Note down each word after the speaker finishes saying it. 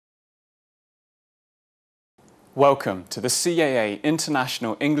Welcome to the CAA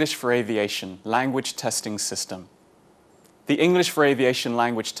International English for Aviation Language Testing System. The English for Aviation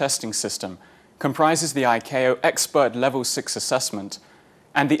Language Testing System comprises the ICAO Expert Level 6 Assessment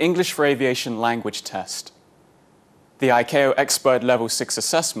and the English for Aviation Language Test. The ICAO Expert Level 6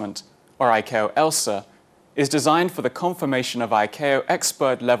 Assessment, or ICAO ELSA, is designed for the confirmation of ICAO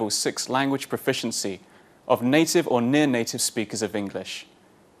Expert Level 6 language proficiency of native or near-native speakers of English.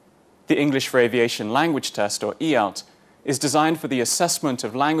 The English for Aviation Language Test, or EALT, is designed for the assessment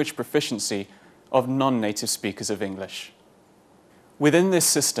of language proficiency of non-native speakers of English. Within this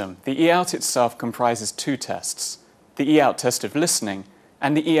system, the EALT itself comprises two tests, the EALT test of listening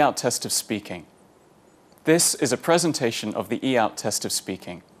and the EALT test of speaking. This is a presentation of the EALT test of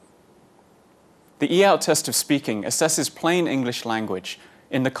speaking. The EALT test of speaking assesses plain English language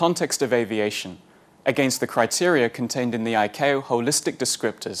in the context of aviation against the criteria contained in the ICAO holistic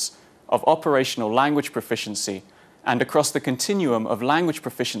descriptors of operational language proficiency and across the continuum of language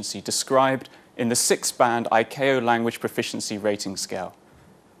proficiency described in the 6-band ICAO language proficiency rating scale,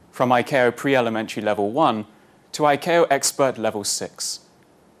 from ICAO pre-elementary level 1 to ICAO expert level 6.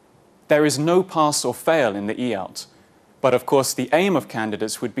 There is no pass or fail in the EALT, but of course the aim of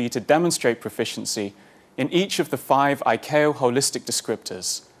candidates would be to demonstrate proficiency in each of the 5 ICAO holistic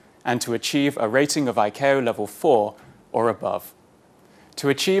descriptors and to achieve a rating of ICAO level 4 or above. To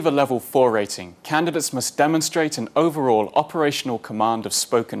achieve a level 4 rating, candidates must demonstrate an overall operational command of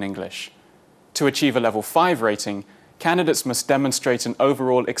spoken English. To achieve a level 5 rating, candidates must demonstrate an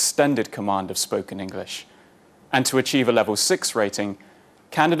overall extended command of spoken English. And to achieve a level 6 rating,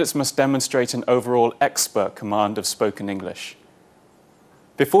 candidates must demonstrate an overall expert command of spoken English.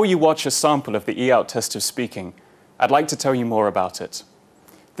 Before you watch a sample of the EALT test of speaking, I'd like to tell you more about it.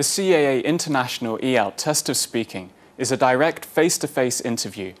 The CAA International EALT test of speaking is a direct face-to-face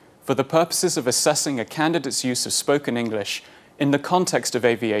interview for the purposes of assessing a candidate's use of spoken English in the context of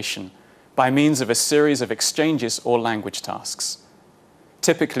aviation by means of a series of exchanges or language tasks.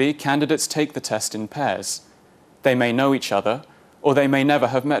 Typically, candidates take the test in pairs. They may know each other, or they may never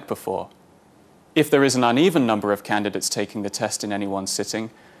have met before. If there is an uneven number of candidates taking the test in any one sitting,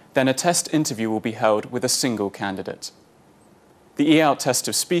 then a test interview will be held with a single candidate. The EALT test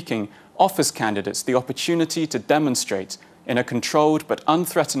of speaking offers candidates the opportunity to demonstrate in a controlled but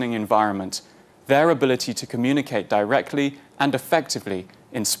unthreatening environment their ability to communicate directly and effectively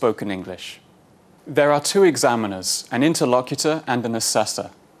in spoken English. There are 2 examiners, an interlocutor and an assessor.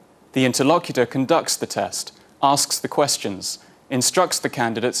 The interlocutor conducts the test, asks the questions, instructs the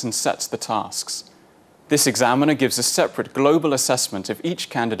candidates and sets the tasks. This examiner gives a separate global assessment of each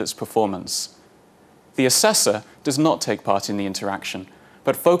candidate's performance. The assessor does not take part in the interaction,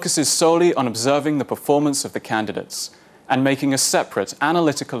 but focuses solely on observing the performance of the candidates and making a separate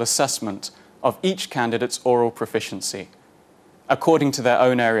analytical assessment of each candidate's oral proficiency. According to their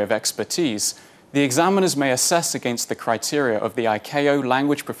own area of expertise, the examiners may assess against the criteria of the ICAO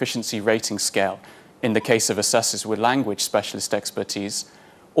Language Proficiency Rating Scale, in the case of assessors with language specialist expertise,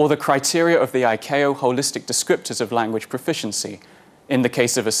 or the criteria of the ICAO Holistic Descriptors of Language Proficiency, in the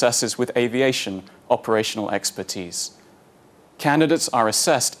case of assessors with aviation operational expertise. Candidates are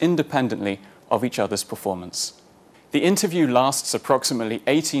assessed independently of each other's performance. The interview lasts approximately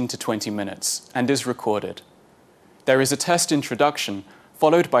 18 to 20 minutes and is recorded. There is a test introduction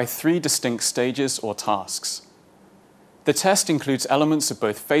followed by 3 distinct stages or tasks. The test includes elements of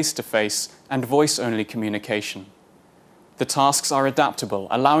both face-to-face and voice-only communication. The tasks are adaptable,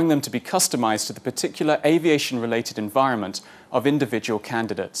 allowing them to be customized to the particular aviation-related environment of individual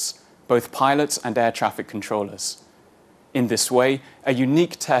candidates, both pilots and air traffic controllers. In this way, a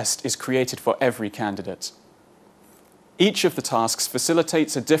unique test is created for every candidate. Each of the tasks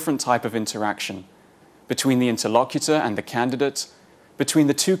facilitates a different type of interaction between the interlocutor and the candidate, between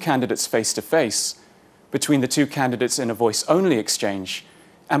the 2 candidates face-to-face, between the 2 candidates in a voice-only exchange,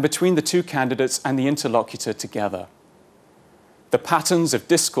 and between the 2 candidates and the interlocutor together. The patterns of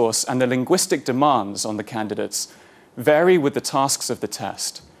discourse and the linguistic demands on the candidates vary with the tasks of the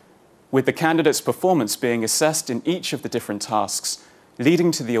test, with the candidate's performance being assessed in each of the different tasks, leading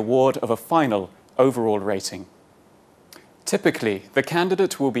to the award of a final overall rating. Typically, the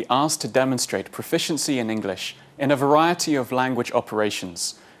candidate will be asked to demonstrate proficiency in English in a variety of language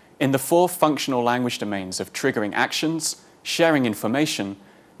operations in the 4 functional language domains of triggering actions, sharing information,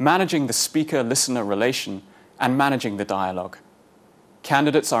 managing the speaker-listener relation, and managing the dialogue.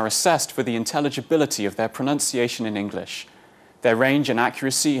 Candidates are assessed for the intelligibility of their pronunciation in English, their range and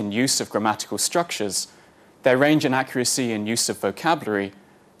accuracy in use of grammatical structures, their range and accuracy in use of vocabulary,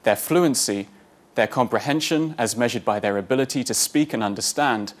 their fluency, their comprehension as measured by their ability to speak and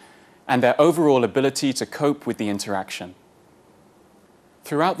understand, and their overall ability to cope with the interaction.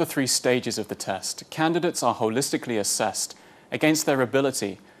 Throughout the 3 stages of the test, candidates are holistically assessed against their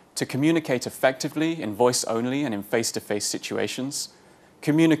ability to communicate effectively in voice-only and in face-to-face situations,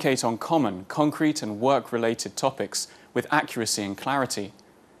 communicate on common, concrete and work-related topics with accuracy and clarity,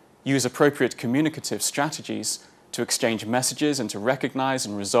 use appropriate communicative strategies to exchange messages and to recognize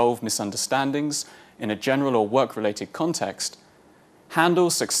and resolve misunderstandings in a general or work-related context, handle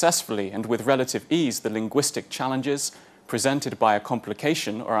successfully and with relative ease the linguistic challenges presented by a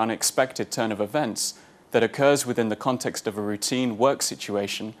complication or unexpected turn of events that occurs within the context of a routine work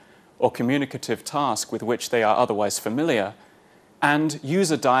situation or communicative task with which they are otherwise familiar, and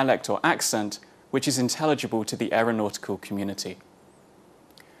use a dialect or accent which is intelligible to the aeronautical community.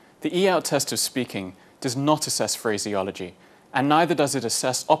 The EOUT test of speaking does not assess phraseology, and neither does it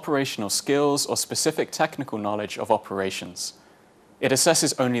assess operational skills or specific technical knowledge of operations. It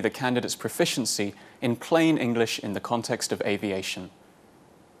assesses only the candidate's proficiency in plain English in the context of aviation.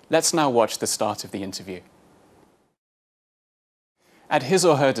 Let's now watch the start of the interview. At his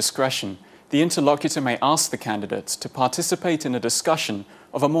or her discretion, the interlocutor may ask the candidates to participate in a discussion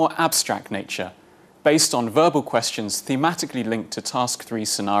of a more abstract nature, based on verbal questions thematically linked to Task 3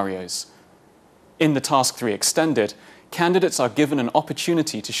 scenarios. In the Task 3 Extended, candidates are given an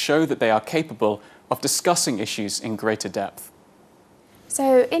opportunity to show that they are capable of discussing issues in greater depth.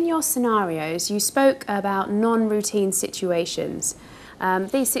 So in your scenarios, you spoke about non-routine situations.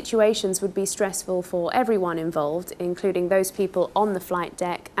 These situations would be stressful for everyone involved, including those people on the flight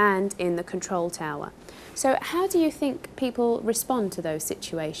deck and in the control tower. So how do you think people respond to those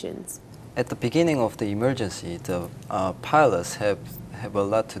situations? At the beginning of the emergency, the pilots have a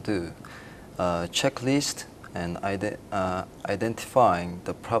lot to do. Checklist and identifying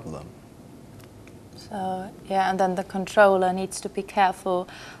the problem. So, yeah, and then the controller needs to be careful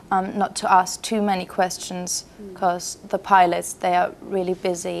not to ask too many questions, because the pilots, they are really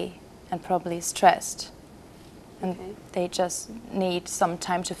busy and probably stressed. And they just need some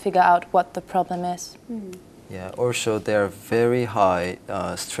time to figure out what the problem is. Yeah, also there are very high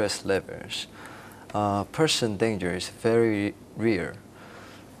stress levels. Person danger is very rare.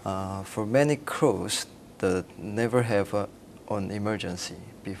 For many crews, they never have an emergency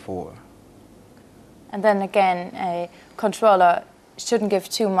before. And then again, a controller shouldn't give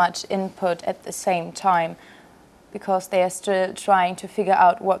too much input at the same time, because they are still trying to figure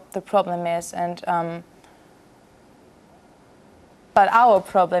out what the problem is. And but our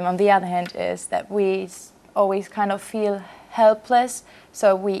problem, on the other hand, is that we always kind of feel helpless,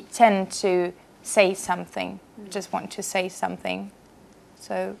 so we tend to say something, just want to say something.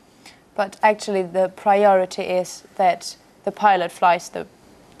 So, but actually the priority is that the pilot flies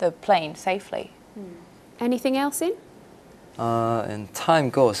the plane safely. Anything else in? And time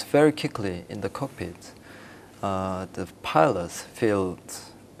goes very quickly in the cockpit. The pilots feel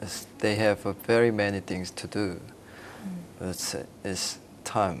they have very many things to do. It's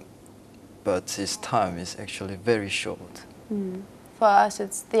time, but this time is actually very short. For us,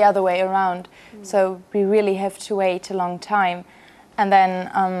 it's the other way around. So we really have to wait a long time. And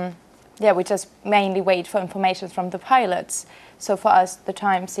then, yeah, we just mainly wait for information from the pilots. So for us, the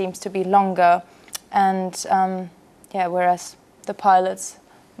time seems to be longer. And yeah, whereas the pilots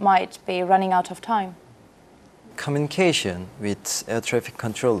might be running out of time. Communication with air traffic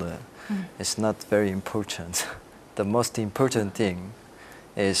controller is not very important. The most important thing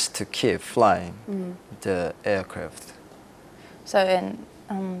is to keep flying the aircraft. So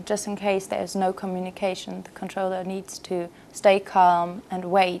just in case there's no communication, the controller needs to stay calm and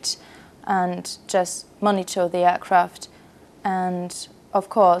wait and just monitor the aircraft. And of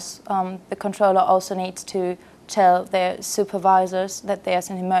course, the controller also needs to tell their supervisors that there's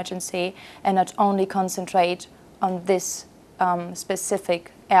an emergency and not only concentrate on this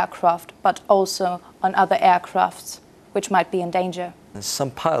specific aircraft, but also on other aircrafts which might be in danger. And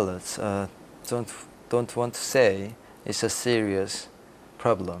some pilots don't want to say it's a serious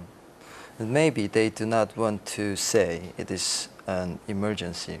problem. And maybe they do not want to say it is an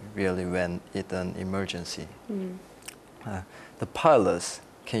emergency, really, when it's an emergency. The pilots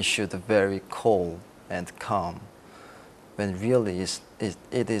can shoot very cool and calm, when really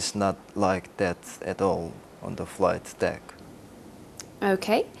it is not like that at all on the flight deck.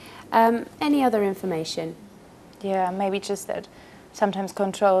 Okay. Any other information? Yeah, maybe just that sometimes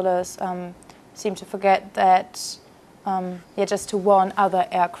controllers seem to forget that, yeah, just to warn other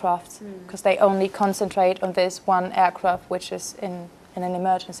aircraft, because they only concentrate on this one aircraft, which is in an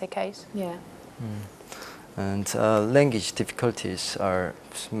emergency case. Yeah. And language difficulties are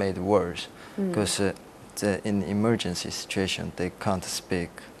made worse, because in emergency situation they can't speak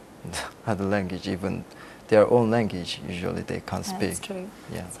other language, even their own language, usually they can't speak. That's true.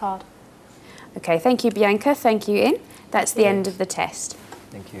 Yeah. It's hard. Okay, thank you, Bianca. Thank you, In. That's the end of the test.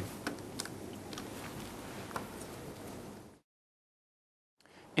 Thank you.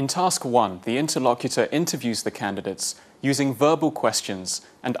 In task 1, the interlocutor interviews the candidates using verbal questions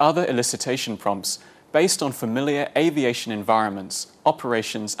and other elicitation prompts based on familiar aviation environments,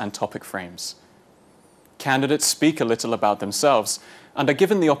 operations, and topic frames. Candidates speak a little about themselves and are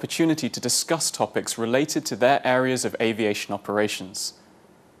given the opportunity to discuss topics related to their areas of aviation operations.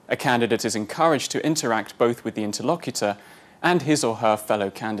 A candidate is encouraged to interact both with the interlocutor and his or her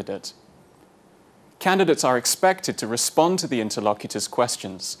fellow candidate. Candidates are expected to respond to the interlocutor's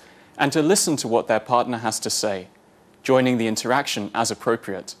questions and to listen to what their partner has to say, joining the interaction as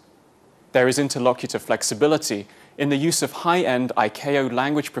appropriate. There is interlocutor flexibility in the use of high-end ICAO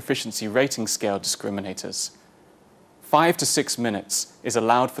language proficiency rating scale discriminators. 5 to 6 minutes is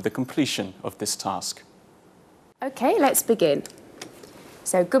allowed for the completion of this task. Okay, let's begin.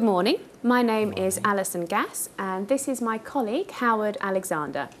 So, good morning. My name is Alison Gass, and this is my colleague, Howard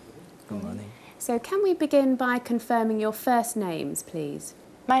Alexander. Good morning. So, can we begin by confirming your first names, please?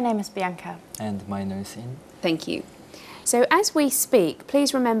 My name is Bianca. And my name is In. Thank you. So, as we speak,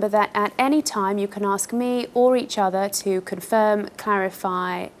 please remember that at any time you can ask me or each other to confirm,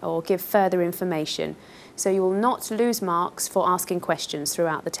 clarify, or give further information. So, you will not lose marks for asking questions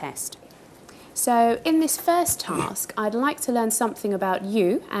throughout the test. So, in this first task, I'd like to learn something about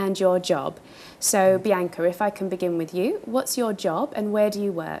you and your job. So, Bianca, if I can begin with you, what's your job and where do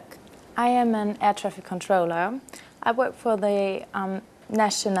you work? I am an air traffic controller. I work for the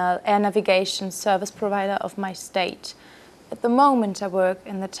national air navigation service provider of my state. At the moment, I work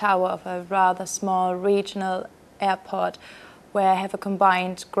in the tower of a rather small regional airport where I have a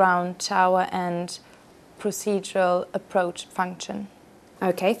combined ground tower and procedural approach function.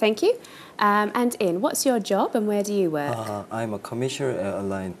 Okay, thank you. And In, what's your job and where do you work? I'm a commercial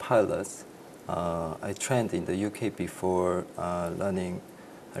airline pilot. I trained in the UK before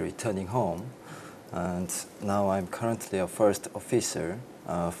returning home, and now I'm currently a first officer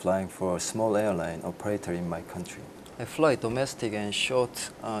flying for a small airline operator in my country. I fly domestic and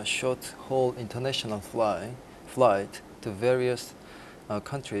short-haul international flight to various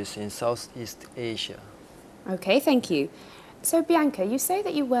countries in Southeast Asia. Okay, thank you. So, Bianca, you say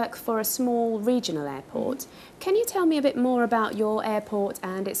that you work for a small regional airport. Can you tell me a bit more about your airport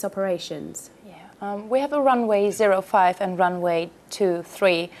and its operations? Yeah, we have a runway 05 and runway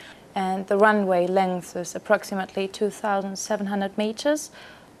 23, and the runway length is approximately 2,700 meters,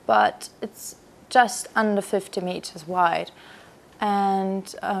 but it's just under 50 meters wide.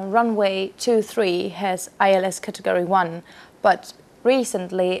 And runway 23 has ILS category 1, but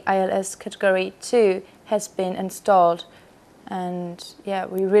recently ILS category 2 has been installed. And yeah,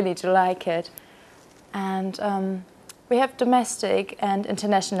 we really do like it. And we have domestic and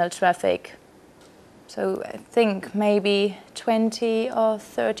international traffic. So I think maybe 20 or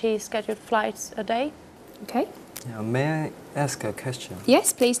 30 scheduled flights a day. Okay. Yeah, may I ask a question?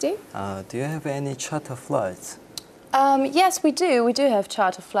 Yes, please do. Do you have any charter flights? Yes, we do. We do have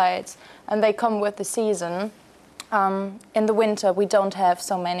charter flights, and they come with the season. In the winter, we don't have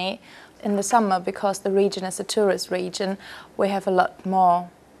so many. In the summer, because the region is a tourist region, we have a lot more.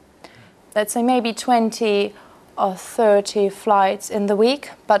 Let's say maybe 20 or 30 flights in the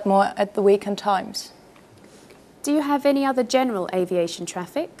week, but more at the weekend times. Do you have any other general aviation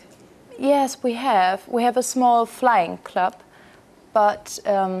traffic? Yes, we have. We have a small flying club, but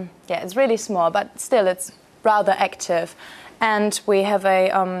yeah, it's really small, but still it's rather active. And we have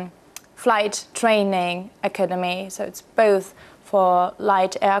a flight training academy, so it's both for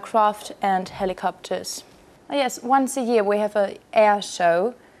light aircraft and helicopters. Yes, once a year we have an air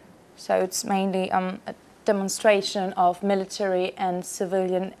show, so it's mainly a demonstration of military and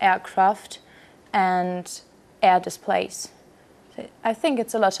civilian aircraft and air displays. So I think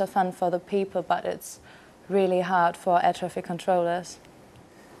it's a lot of fun for the people, but it's really hard for air traffic controllers.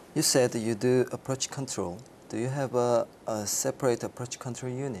 You said you do approach control. Do you have a separate approach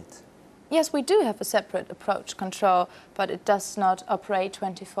control unit? Yes, we do have a separate approach control, but it does not operate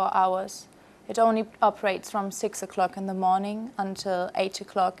 24 hours. It only operates from 6 o'clock in the morning until 8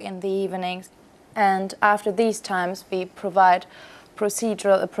 o'clock in the evenings. And after these times, we provide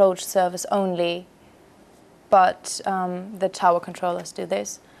procedural approach service only, but the tower controllers do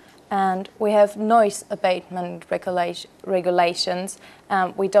this. And we have noise abatement regulations.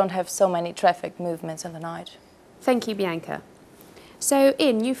 We don't have so many traffic movements in the night. Thank you, Bianca. So,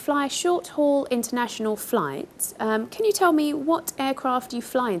 In, you fly short-haul international flights. Can you tell me what aircraft you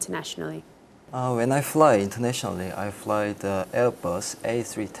fly internationally? When I fly internationally, I fly the Airbus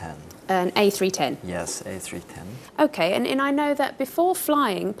A310. An A310? Yes, A310. Okay, and I know that before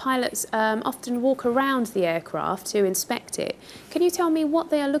flying, pilots often walk around the aircraft to inspect it. Can you tell me what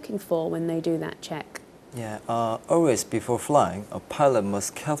they are looking for when they do that check? Yeah, always before flying, a pilot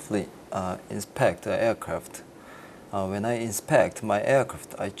must carefully inspect the aircraft. When I inspect my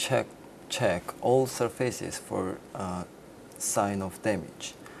aircraft, I check all surfaces for sign of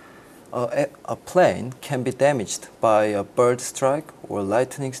damage. A plane can be damaged by a bird strike or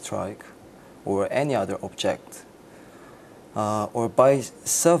lightning strike or any other object, or by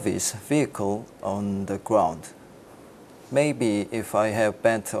service vehicle on the ground. Maybe if I have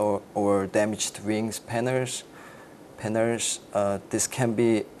bent or damaged wings panels, this can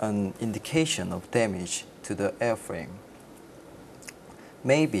be an indication of damage to the airframe.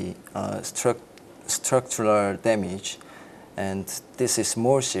 Maybe structural damage, and this is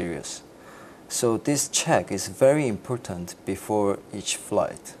more serious. So this check is very important before each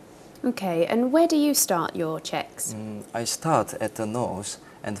flight. Okay, and where do you start your checks? I start at the nose,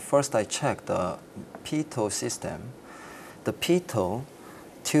 and first I check the pitot system. The pitot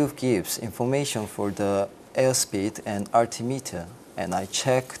tube gives information for the airspeed and altimeter, and I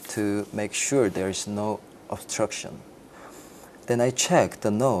check to make sure there is no obstruction. Then I check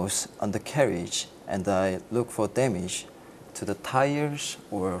the nose on the carriage, and I look for damage to the tires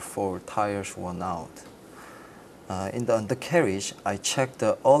or for tires worn out. In the undercarriage, I check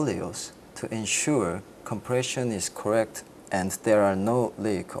the oleos to ensure compression is correct and there are no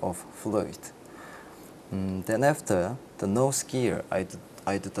leak of fluid. Then after the nose gear, I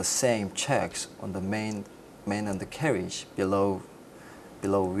do the same checks on the main undercarriage below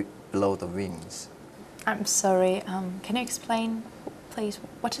the wings. I'm sorry, can you explain, please,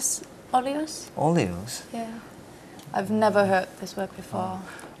 what is oleos? Oleos? Yeah, I've never heard this word before.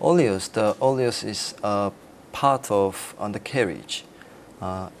 The oleos is a part of undercarriage.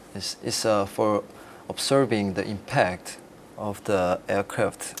 It's for observing the impact of the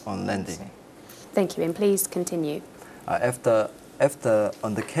aircraft on landing. Thank you, and please continue. After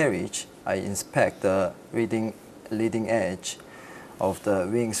undercarriage, I inspect the leading edge of the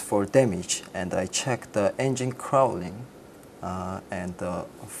wings for damage, and I check the engine cowling and the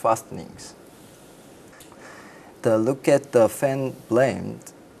fastenings. Look at the fan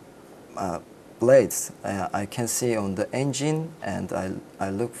blades I can see on the engine, and I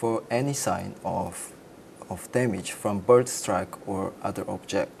look for any sign of damage from bird strike or other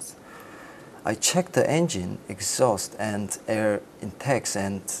objects. I check the engine, exhaust, and air intakes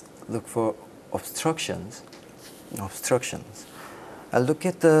and look for obstructions. I look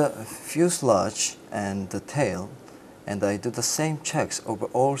at the fuselage and the tail, and I do the same checks over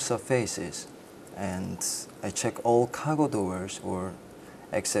all surfaces. And I check all cargo doors or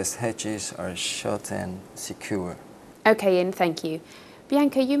access hatches are shut and secure. Okay, Ian, thank you.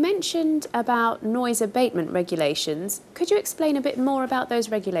 Bianca, you mentioned about noise abatement regulations. Could you explain a bit more about those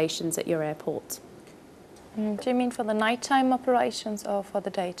regulations at your airport? Do you mean for the nighttime operations or for the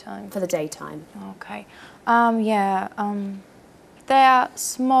daytime? For the daytime. Okay. There are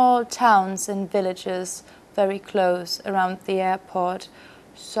small towns and villages very close around the airport.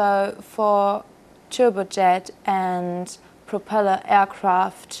 So for turbojet and propeller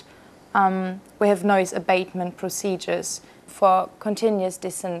aircraft, we have noise abatement procedures for continuous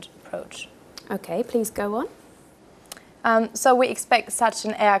descent approach. Okay, please go on. So we expect such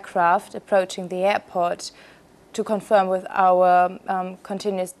an aircraft approaching the airport to conform with our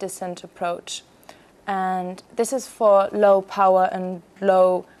continuous descent approach. And this is for low power and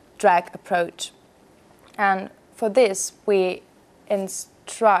low drag approach. And for this, we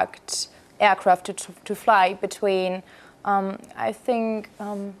instruct aircraft to fly between, I think,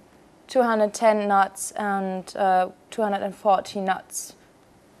 210 knots and 240 knots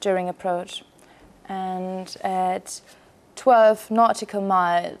during approach. And at 12 nautical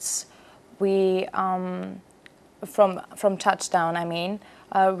miles, we, from touchdown, I mean,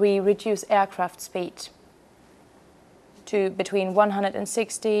 we reduce aircraft speed to between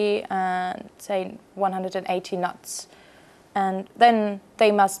 160 and, say, 180 knots. And then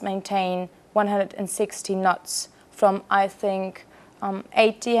they must maintain 160 knots from, I think,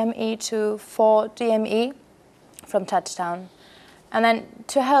 8 DME to 4 DME from touchdown. And then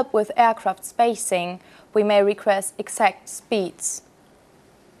to help with aircraft spacing, we may request exact speeds,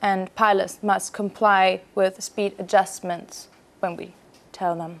 and pilots must comply with speed adjustments when we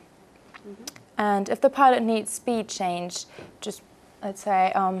tell them. And if the pilot needs speed change, just let's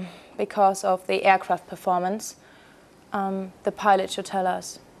say because of the aircraft performance, the pilot should tell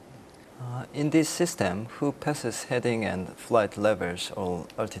us. In this system, who passes heading and flight levels or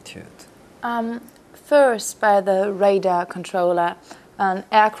altitude? First, by the radar controller, an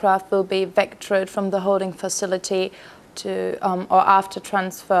aircraft will be vectored from the holding facility to, or after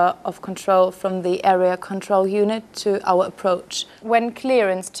transfer of control from the area control unit to our approach. When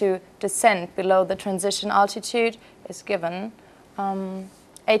clearance to descend below the transition altitude is given,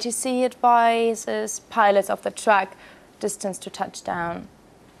 ATC advises pilots of the track distance to touchdown.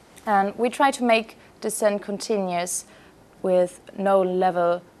 And we try to make descent continuous with no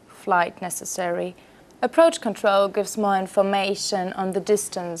level flight necessary. Approach control gives more information on the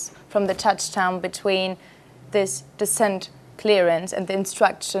distance from the touchdown between this descent clearance and the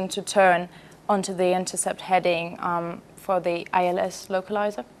instruction to turn onto the intercept heading for the ILS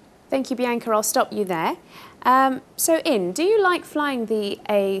localizer. Thank you, Bianca. I'll stop you there. So, In, do you like flying the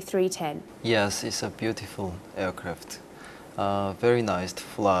A310? Yes, it's a beautiful aircraft. Very nice to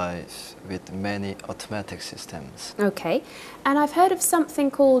fly with many automatic systems. Okay, and I've heard of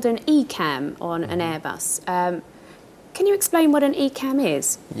something called an ECAM on an Airbus. Can you explain what an ECAM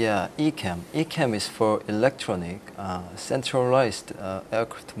is? Yeah, ECAM. ECAM is for electronic centralized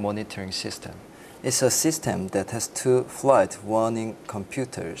aircraft monitoring system. It's a system that has two flight warning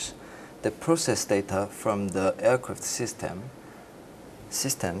computers that process data from the aircraft systems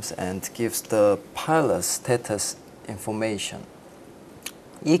and gives the pilot status information.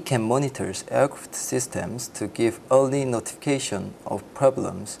 ECAM monitors aircraft systems to give early notification of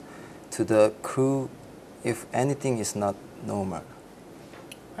problems to the crew if anything is not normal.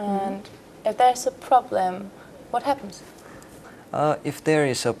 And if there's a problem, what happens? If there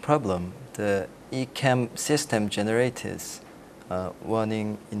is a problem, the ECAM system generates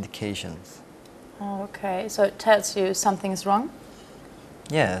warning indications. Oh, okay, so it tells you something is wrong?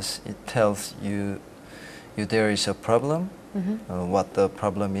 Yes, it tells you there is a problem, what the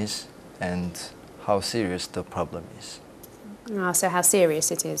problem is, and how serious the problem is. So how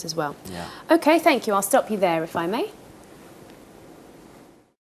serious it is as well. Yeah. Okay, thank you. I'll stop you there if I may.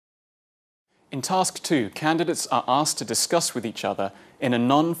 In Task 2, candidates are asked to discuss with each other in a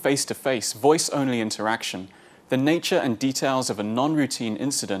non-face-to-face, voice-only interaction the nature and details of a non-routine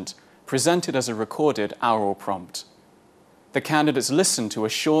incident presented as a recorded oral prompt. The candidates listen to a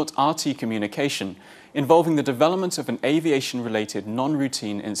short RT communication involving the development of an aviation-related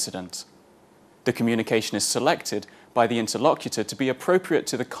non-routine incident. The communication is selected by the interlocutor to be appropriate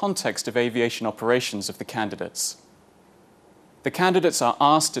to the context of aviation operations of the candidates. The candidates are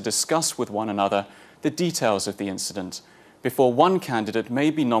asked to discuss with one another the details of the incident before one candidate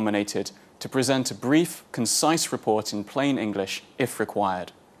may be nominated to present a brief, concise report in plain English if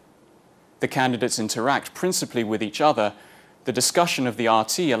required. The candidates interact principally with each other, the discussion of the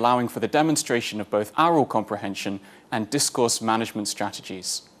RT allowing for the demonstration of both oral comprehension and discourse management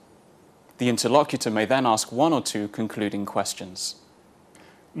strategies. The interlocutor may then ask one or two concluding questions.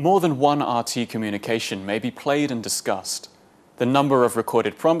 More than one RT communication may be played and discussed. The number of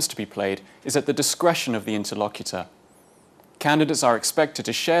recorded prompts to be played is at the discretion of the interlocutor. Candidates are expected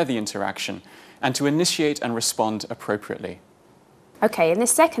to share the interaction and to initiate and respond appropriately. Okay, in this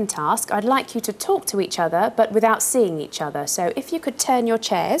second task, I'd like you to talk to each other, but without seeing each other. So if you could turn your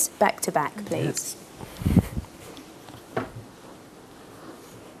chairs back to back, please.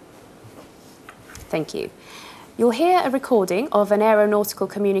 Thank you. You'll hear a recording of an aeronautical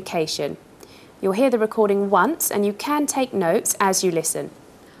communication. You'll hear the recording once, and you can take notes as you listen.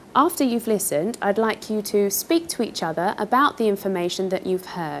 After you've listened, I'd like you to speak to each other about the information that you've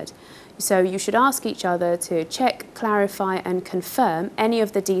heard. So you should ask each other to check, clarify and confirm any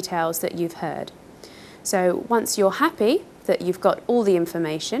of the details that you've heard. So once you're happy that you've got all the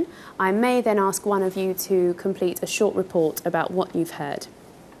information, I may then ask one of you to complete a short report about what you've heard.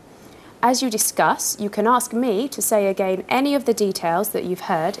 As you discuss, you can ask me to say again any of the details that you've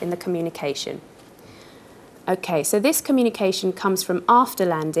heard in the communication. Okay, so this communication comes from after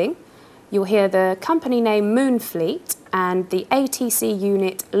landing. You'll hear the company name Moonfleet and the ATC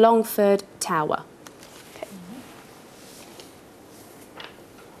unit Longford Tower. Okay.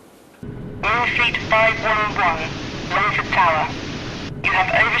 Moonfleet 511, Longford Tower. You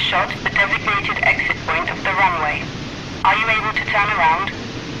have overshot the designated exit point of the runway. Are you able to turn around?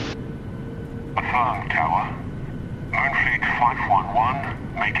 Affirm, Tower. Moonfleet 511,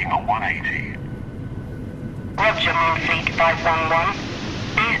 making a 180. Roger, Moonfleet 511.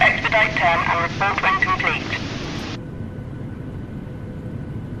 Please expedite turn and report when complete.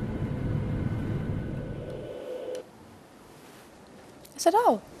 Is that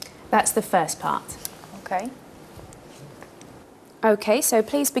all? That's the first part. Okay. Okay, so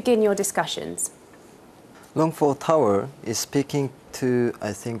please begin your discussions. Longford Tower is speaking to,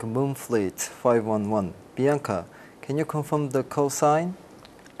 I think, Moonfleet 511. Bianca, can you confirm the call sign?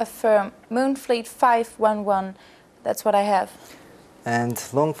 affirm Moonfleet 511. That's what I have. And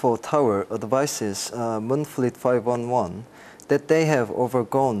Longfall Tower advises Moonfleet 511 that they have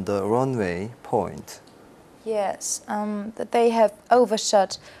overgone the runway point. Yes, that they have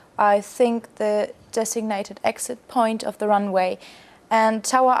overshot, I think, the designated exit point of the runway. And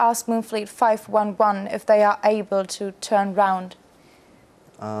Tower asked Moonfleet 511 if they are able to turn round.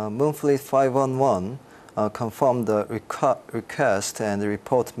 Moonfleet 511 confirmed the request and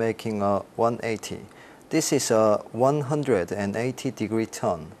report making a 180. This is a 180-degree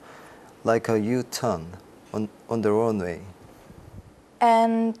turn, like a U-turn on the runway.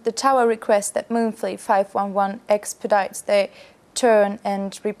 And the Tower requests that Moonfleet 511 expedites the turn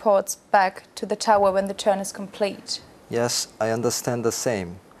and reports back to the Tower when the turn is complete. Yes, I understand the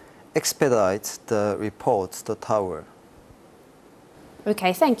same. Expedite the report to the Tower.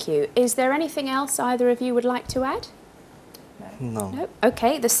 Okay, thank you. Is there anything else either of you would like to add? No. No?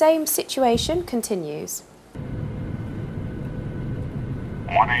 Okay, the same situation continues.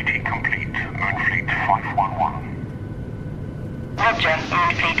 180 complete. Moonfleet 511. Roger,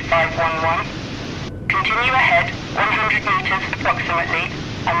 Moonfleet 511. Continue ahead 100 meters approximately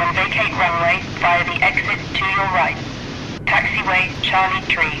and then vacate runway via the exit to your right. Taxiway Charlie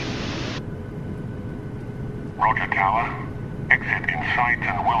 3. Roger, Tower. Exit in sight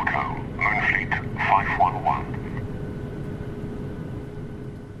and Wilco. Moonfleet 511.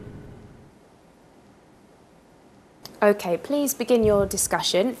 Okay, please begin your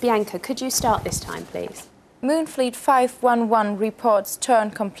discussion. Bianca, could you start this time, please? Moonfleet 511 reports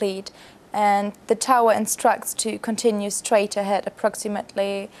turn complete, and the Tower instructs to continue straight ahead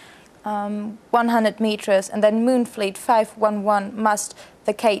approximately 100 meters, and then Moonfleet 511 must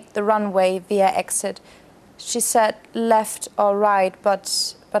vacate the runway via exit. She said left or right,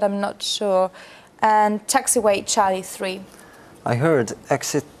 but I'm not sure. And taxiway Charlie 3. I heard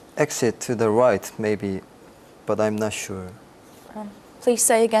exit to the right, maybe, but I'm not sure. Please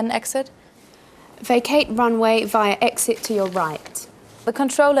say again, exit. Vacate runway via exit to your right. The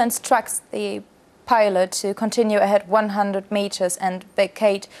controller instructs the pilot to continue ahead 100 meters and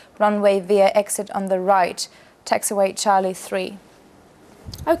vacate runway via exit on the right, taxiway Charlie 3.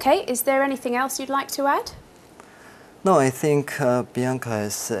 Okay, is there anything else you'd like to add? No, I think Bianca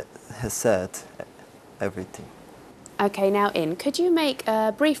has said everything. Okay, now In, could you make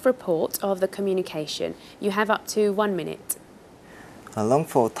a brief report of the communication? You have up to 1 minute.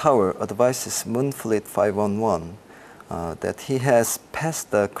 Longfall Tower advises Moonfleet 511 that he has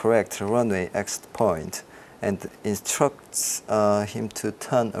passed the correct runway exit point and instructs him to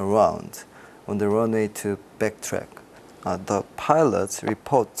turn around on the runway to backtrack. The pilot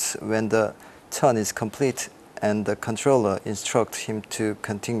reports when the turn is complete and the controller instructs him to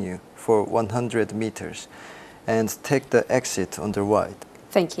continue for 100 meters and take the exit on the right.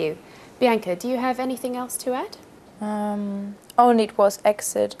 Thank you. Bianca, do you have anything else to add? Only it was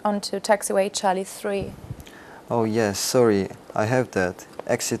exit onto taxiway Charlie 3. Oh yes, sorry, I have that.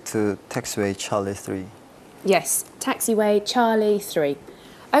 Exit to taxiway Charlie 3. Yes, taxiway Charlie 3.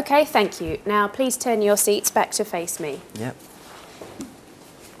 Okay, thank you. Now please turn your seats back to face me. Yep.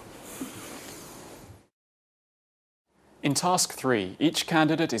 In Task 3, each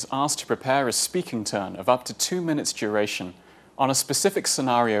candidate is asked to prepare a speaking turn of up to 2 minutes duration on a specific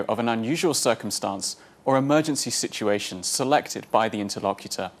scenario of an unusual circumstance or emergency situation selected by the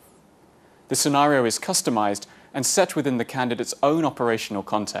interlocutor. The scenario is customized and set within the candidate's own operational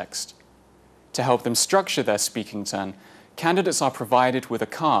context. To help them structure their speaking turn, candidates are provided with a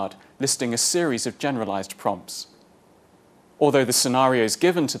card listing a series of generalized prompts. Although the scenarios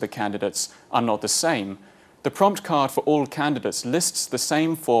given to the candidates are not the same, the prompt card for all candidates lists the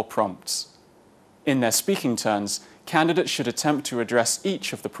same 4 prompts. In their speaking turns, candidates should attempt to address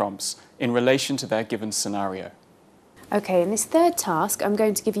each of the prompts in relation to their given scenario. Okay, in this third task, I'm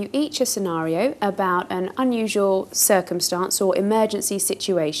going to give you each a scenario about an unusual circumstance or emergency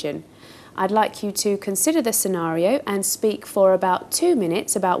situation. I'd like you to consider the scenario and speak for about 2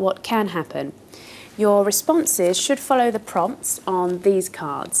 minutes about what can happen. Your responses should follow the prompts on these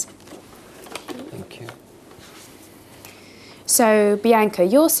cards. Thank you. So, Bianca,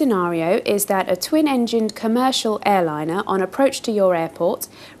 your scenario is that a twin-engined commercial airliner on approach to your airport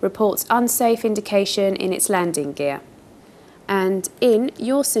reports unsafe indication in its landing gear. And In,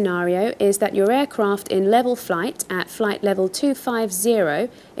 your scenario is that your aircraft in level flight at flight level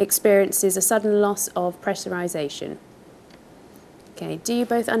 250 experiences a sudden loss of pressurization. Okay, do you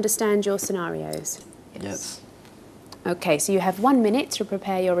both understand your scenarios? Yes. Okay, so you have 1 minute to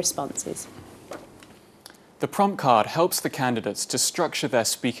prepare your responses. The prompt card helps the candidates to structure their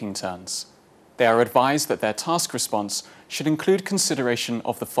speaking turns. They are advised that their task response should include consideration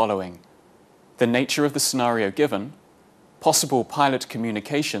of the following: the nature of the scenario given, possible pilot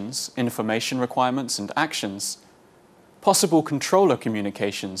communications, information requirements and actions, possible controller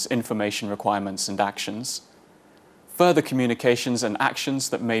communications, information requirements and actions, further communications and actions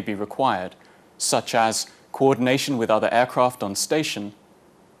that may be required, such as coordination with other aircraft on station,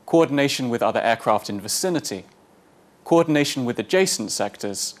 coordination with other aircraft in vicinity, coordination with adjacent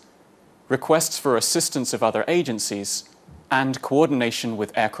sectors, requests for assistance of other agencies, and coordination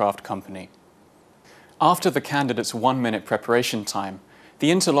with aircraft company. After the candidate's 1-minute preparation time,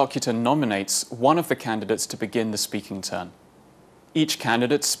 the interlocutor nominates one of the candidates to begin the speaking turn. Each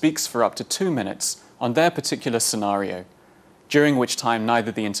candidate speaks for up to 2 minutes on their particular scenario, during which time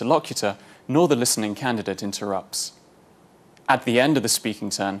neither the interlocutor nor the listening candidate interrupts. At the end of the speaking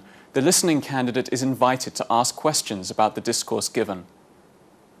turn, the listening candidate is invited to ask questions about the discourse given.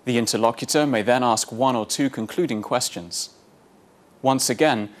 The interlocutor may then ask 1 or 2 concluding questions. Once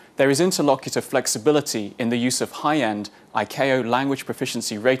again, there is interlocutor flexibility in the use of high-end ICAO language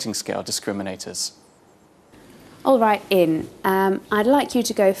proficiency rating scale discriminators. All right, I'd like you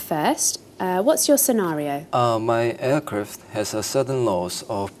to go first. What's your scenario? My aircraft has a sudden loss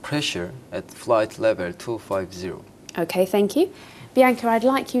of pressure at flight level 250. Okay, thank you. Bianca, I'd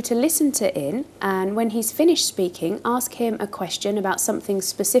like you to listen to In, and when he's finished speaking, ask him a question about something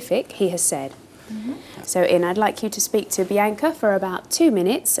specific he has said. So In, I'd like you to speak to Bianca for about 2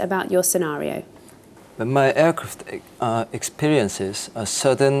 minutes about your scenario. When my aircraft experiences a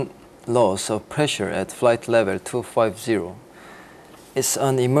sudden loss of pressure at flight level 250, it's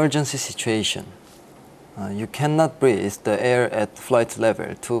an emergency situation. You cannot breathe the air at flight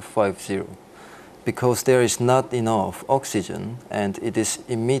level 250 because there is not enough oxygen, and it is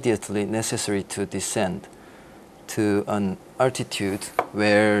immediately necessary to descend to an altitude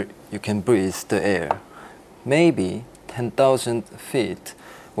where you can breathe the air. Maybe 10,000 feet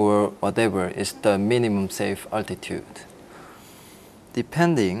or whatever is the minimum safe altitude.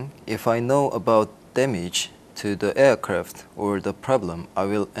 Depending if I know about damage to the aircraft or the problem, I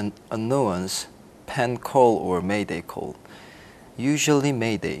will announce PAN call or Mayday call. Usually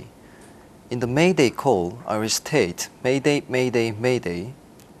Mayday. In the Mayday call, I will state Mayday, Mayday, Mayday,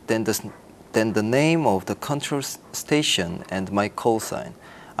 then the name of the control station and my call sign.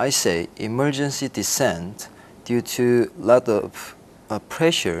 I say emergency descent due to lot of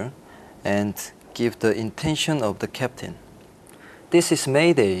pressure and give the intention of the captain. This is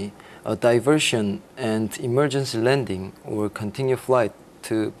Mayday, a diversion and emergency landing or continue flight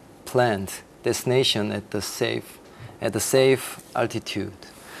to planned destination at the safe altitude.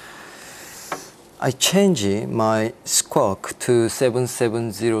 I change my squawk to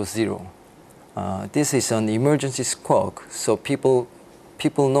 7700. This is an emergency squawk, so people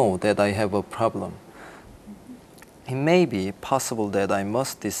know that I have a problem. It may be possible that I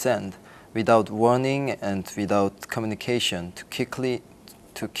must descend without warning and without communication to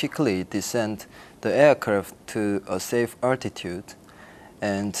quickly descend the aircraft to a safe altitude,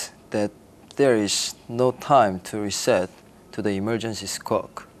 and that there is no time to reset to the emergency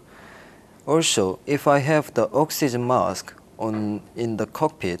squawk. Also, if I have the oxygen mask on in the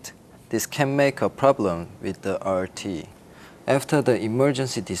cockpit, this can make a problem with the RT. After the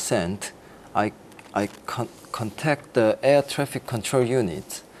emergency descent, I contact the air traffic control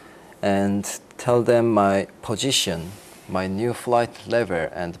unit and tell them my position, my new flight level,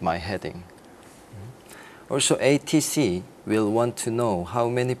 and my heading. Also, ATC will want to know how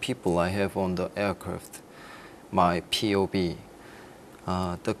many people I have on the aircraft, my POB.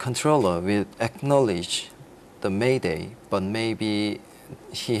 The controller will acknowledge the Mayday, but maybe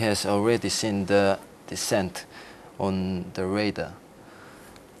he has already seen the descent on the radar.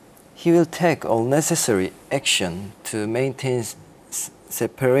 He will take all necessary action to maintain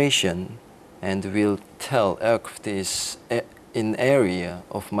separation and will tell aircraft is in area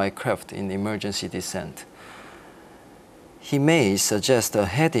of my craft in emergency descent. He may suggest a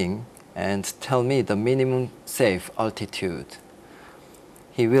heading and tell me the minimum safe altitude.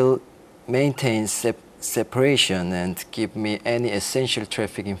 He will maintain separation and give me any essential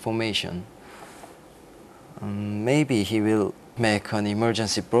traffic information. Maybe he will make an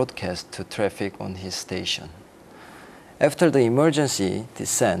emergency broadcast to traffic on his station. After the emergency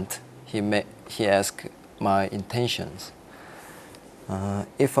descent, he asks my intentions.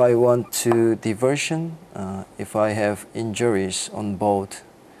 If I want to diversion, if I have injuries on board,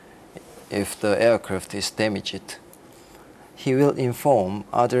 if the aircraft is damaged. He will inform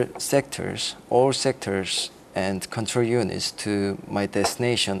other sectors, all sectors and control units to my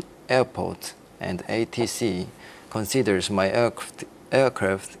destination airport, and ATC considers my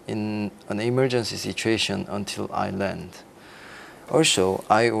aircraft in an emergency situation until I land. Also,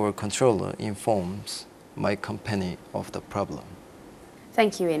 I or controller informs my company of the problem.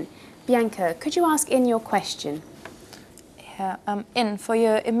 Thank you, In. Bianca, could you ask In your question? Yeah, In, for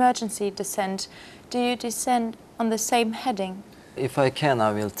your emergency descent, do you descend on the same heading? If I can,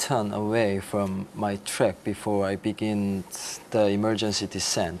 I will turn away from my track before I begin the emergency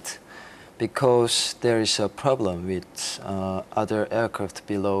descent, because there is a problem with other aircraft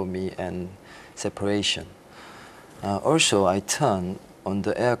below me and separation. Also, I turn on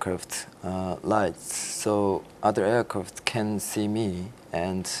the aircraft lights so other aircraft can see me,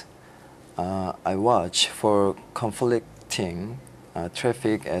 and I watch for conflicting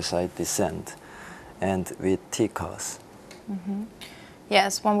traffic as I descend and with T-cars. Mm-hmm.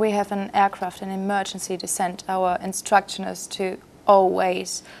 Yes, when we have an aircraft in emergency descent, our instruction is to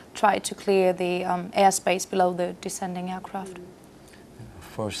always try to clear the airspace below the descending aircraft.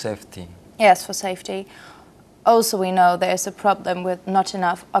 For safety. Yes, for safety. Also, we know there's a problem with not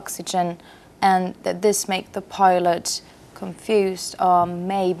enough oxygen, and that this makes the pilot confused, or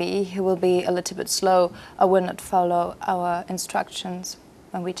maybe he will be a little bit slow or will not follow our instructions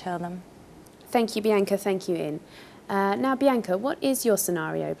when we tell them. Thank you, Bianca. Thank you, In. Now, Bianca, what is your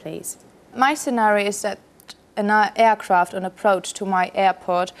scenario, please? My scenario is that an aircraft on approach to my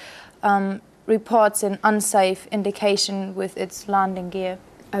airport reports an unsafe indication with its landing gear.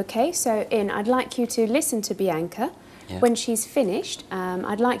 Okay, so In, I'd like you to listen to Bianca. Yeah. When she's finished,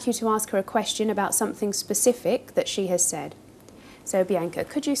 I'd like you to ask her a question about something specific that she has said. So, Bianca,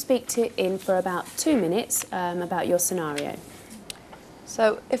 could you speak to In for about 2 minutes about your scenario?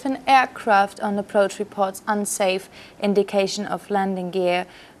 So, if an aircraft on approach reports unsafe indication of landing gear,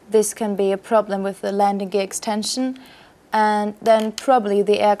 this can be a problem with the landing gear extension, and then probably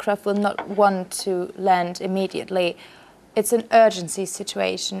the aircraft will not want to land immediately. It's an urgency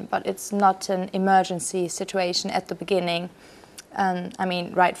situation, but it's not an emergency situation at the beginning. I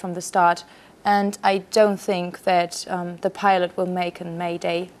mean, right from the start. And I don't think that the pilot will make a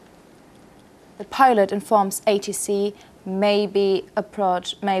mayday. The pilot informs ATC, maybe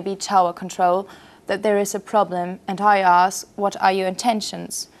approach, maybe tower control, that there is a problem, and I ask, what are your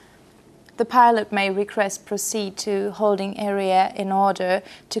intentions? The pilot may request proceed to holding area in order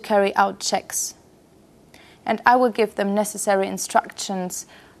to carry out checks. And I will give them necessary instructions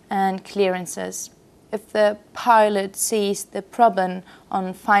and clearances. If the pilot sees the problem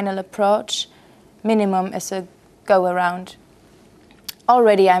on final approach, minimum is a go-around.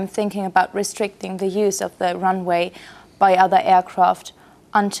 Already I'm thinking about restricting the use of the runway by other aircraft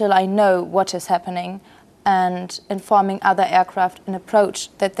until I know what is happening, and informing other aircraft in approach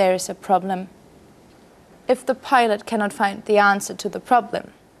that there is a problem. If the pilot cannot find the answer to the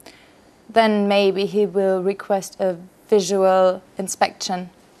problem, then maybe he will request a visual inspection.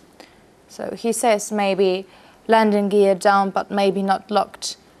 So he says maybe landing gear down but maybe not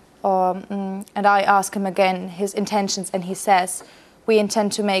locked. And I ask him again his intentions, and he says, we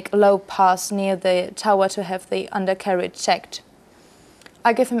intend to make a low pass near the tower to have the undercarriage checked.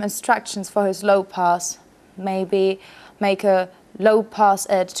 I give him instructions for his low pass. Maybe make a low pass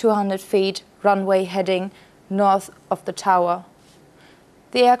at 200 feet, runway heading north of the tower.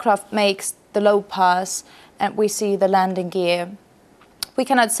 The aircraft makes the low pass and we see the landing gear. We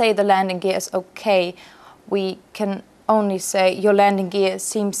cannot say the landing gear is okay. We can only say your landing gear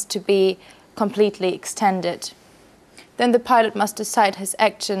seems to be completely extended. Then the pilot must decide his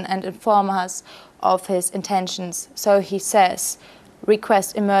action and inform us of his intentions. So he says,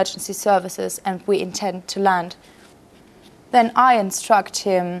 request emergency services and we intend to land. Then I instruct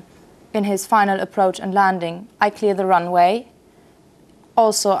him in his final approach and landing. I clear the runway.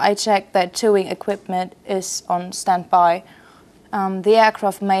 Also, I check that towing equipment is on standby. The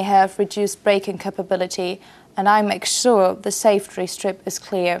aircraft may have reduced braking capability, and I make sure the safety strip is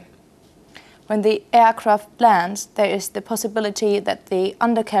clear. When the aircraft lands, there is the possibility that the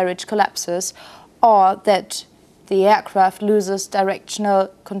undercarriage collapses or that the aircraft loses directional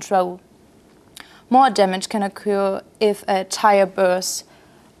control. More damage can occur if a tire bursts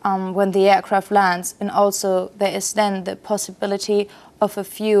when the aircraft lands, and also there is then the possibility of a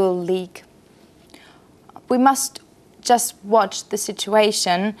fuel leak. We must just watch the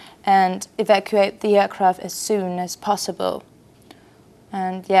situation and evacuate the aircraft as soon as possible.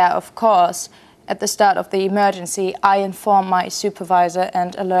 And yeah, of course, at the start of the emergency, I inform my supervisor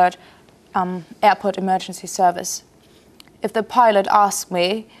and alert airport emergency service. If the pilot asks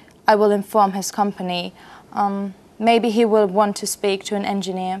me, I will inform his company. Maybe he will want to speak to an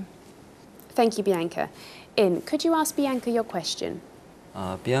engineer. Thank you, Bianca. In, could you ask Bianca your question?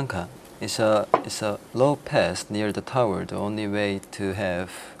 Bianca, is a low pass near the tower the only way to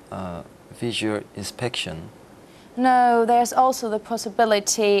have visual inspection? No, there's also the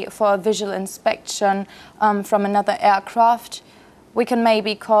possibility for a visual inspection from another aircraft. We can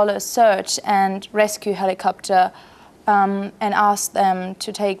maybe call a search and rescue helicopter and ask them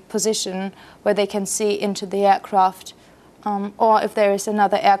to take position where they can see into the aircraft, or if there is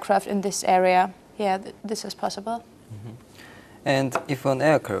another aircraft in this area. Yeah, this is possible. Mm-hmm. And if an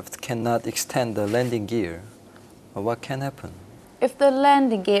aircraft cannot extend the landing gear, what can happen? If the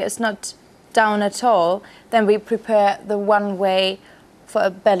landing gear is not down at all, then we prepare the runway for a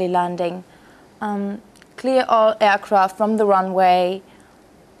belly landing. Clear all aircraft from the runway,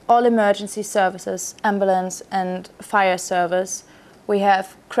 all emergency services, ambulance and fire service. We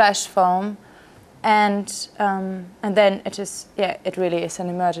have crash foam, and then it really is an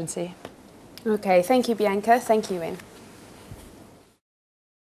emergency. Okay, thank you, Bianca. Thank you, In.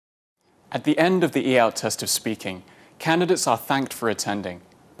 At the end of the EOUT test of speaking, candidates are thanked for attending,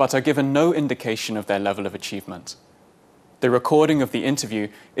 but are given no indication of their level of achievement. The recording of the interview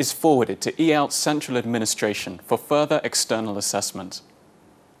is forwarded to EOUT's central administration for further external assessment.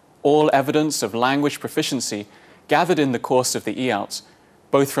 All evidence of language proficiency gathered in the course of the EOUT,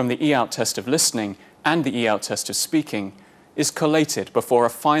 both from the EOUT test of listening and the EOUT test of speaking, is collated before a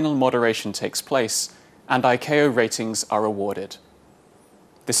final moderation takes place and ICAO ratings are awarded.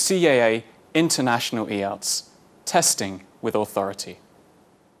 The CAA International EOUTs, testing with authority.